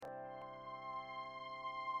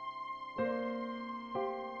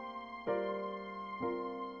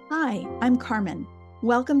Hi, I'm Carmen.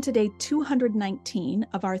 Welcome to day 219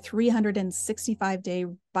 of our 365-day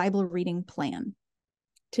Bible reading plan.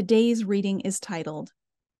 Today's reading is titled,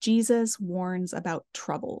 Jesus Warns About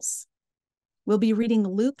Troubles. We'll be reading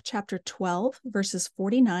Luke chapter 12, verses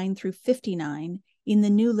 49 through 59 in the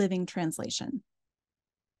New Living Translation.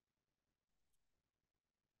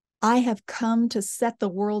 I have come to set the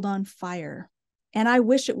world on fire, and I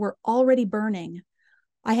wish it were already burning.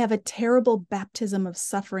 I have a terrible baptism of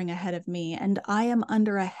suffering ahead of me, and I am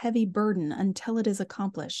under a heavy burden until it is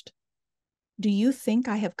accomplished. Do you think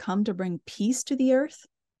I have come to bring peace to the earth?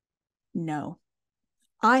 No.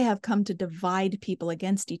 I have come to divide people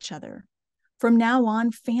against each other. From now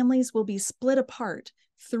on, families will be split apart,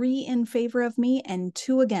 3 in favor of me and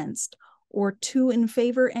 2 against, or 2 in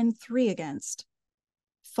favor and 3 against.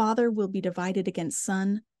 Father will be divided against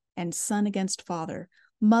son, and son against father,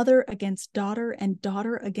 mother against daughter, and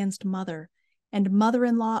daughter against mother, and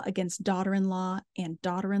mother-in-law against daughter-in-law, and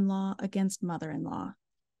daughter-in-law against mother-in-law.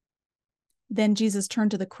 Then Jesus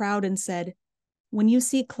turned to the crowd and said, when you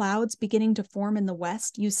see clouds beginning to form in the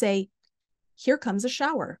west, you say, here comes a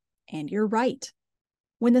shower, and you're right.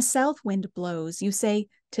 When the south wind blows, you say,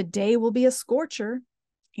 today will be a scorcher,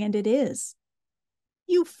 and it is.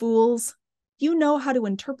 You fools! You know how to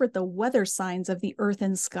interpret the weather signs of the earth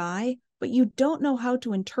and sky, but you don't know how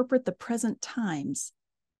to interpret the present times.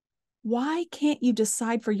 Why can't you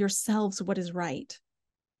decide for yourselves what is right?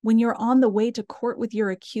 When you're on the way to court with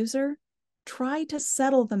your accuser, try to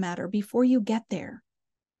settle the matter before you get there.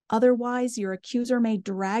 Otherwise, your accuser may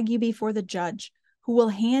drag you before the judge, who will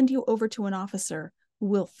hand you over to an officer, who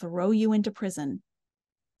will throw you into prison.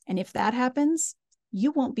 And if that happens,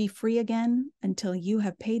 you won't be free again until you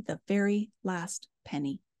have paid the very last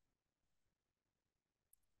penny.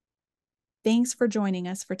 Thanks for joining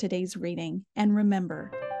us for today's reading. And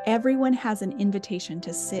remember, everyone has an invitation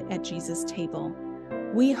to sit at Jesus' table.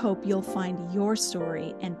 We hope you'll find your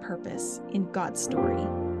story and purpose in God's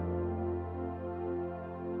story.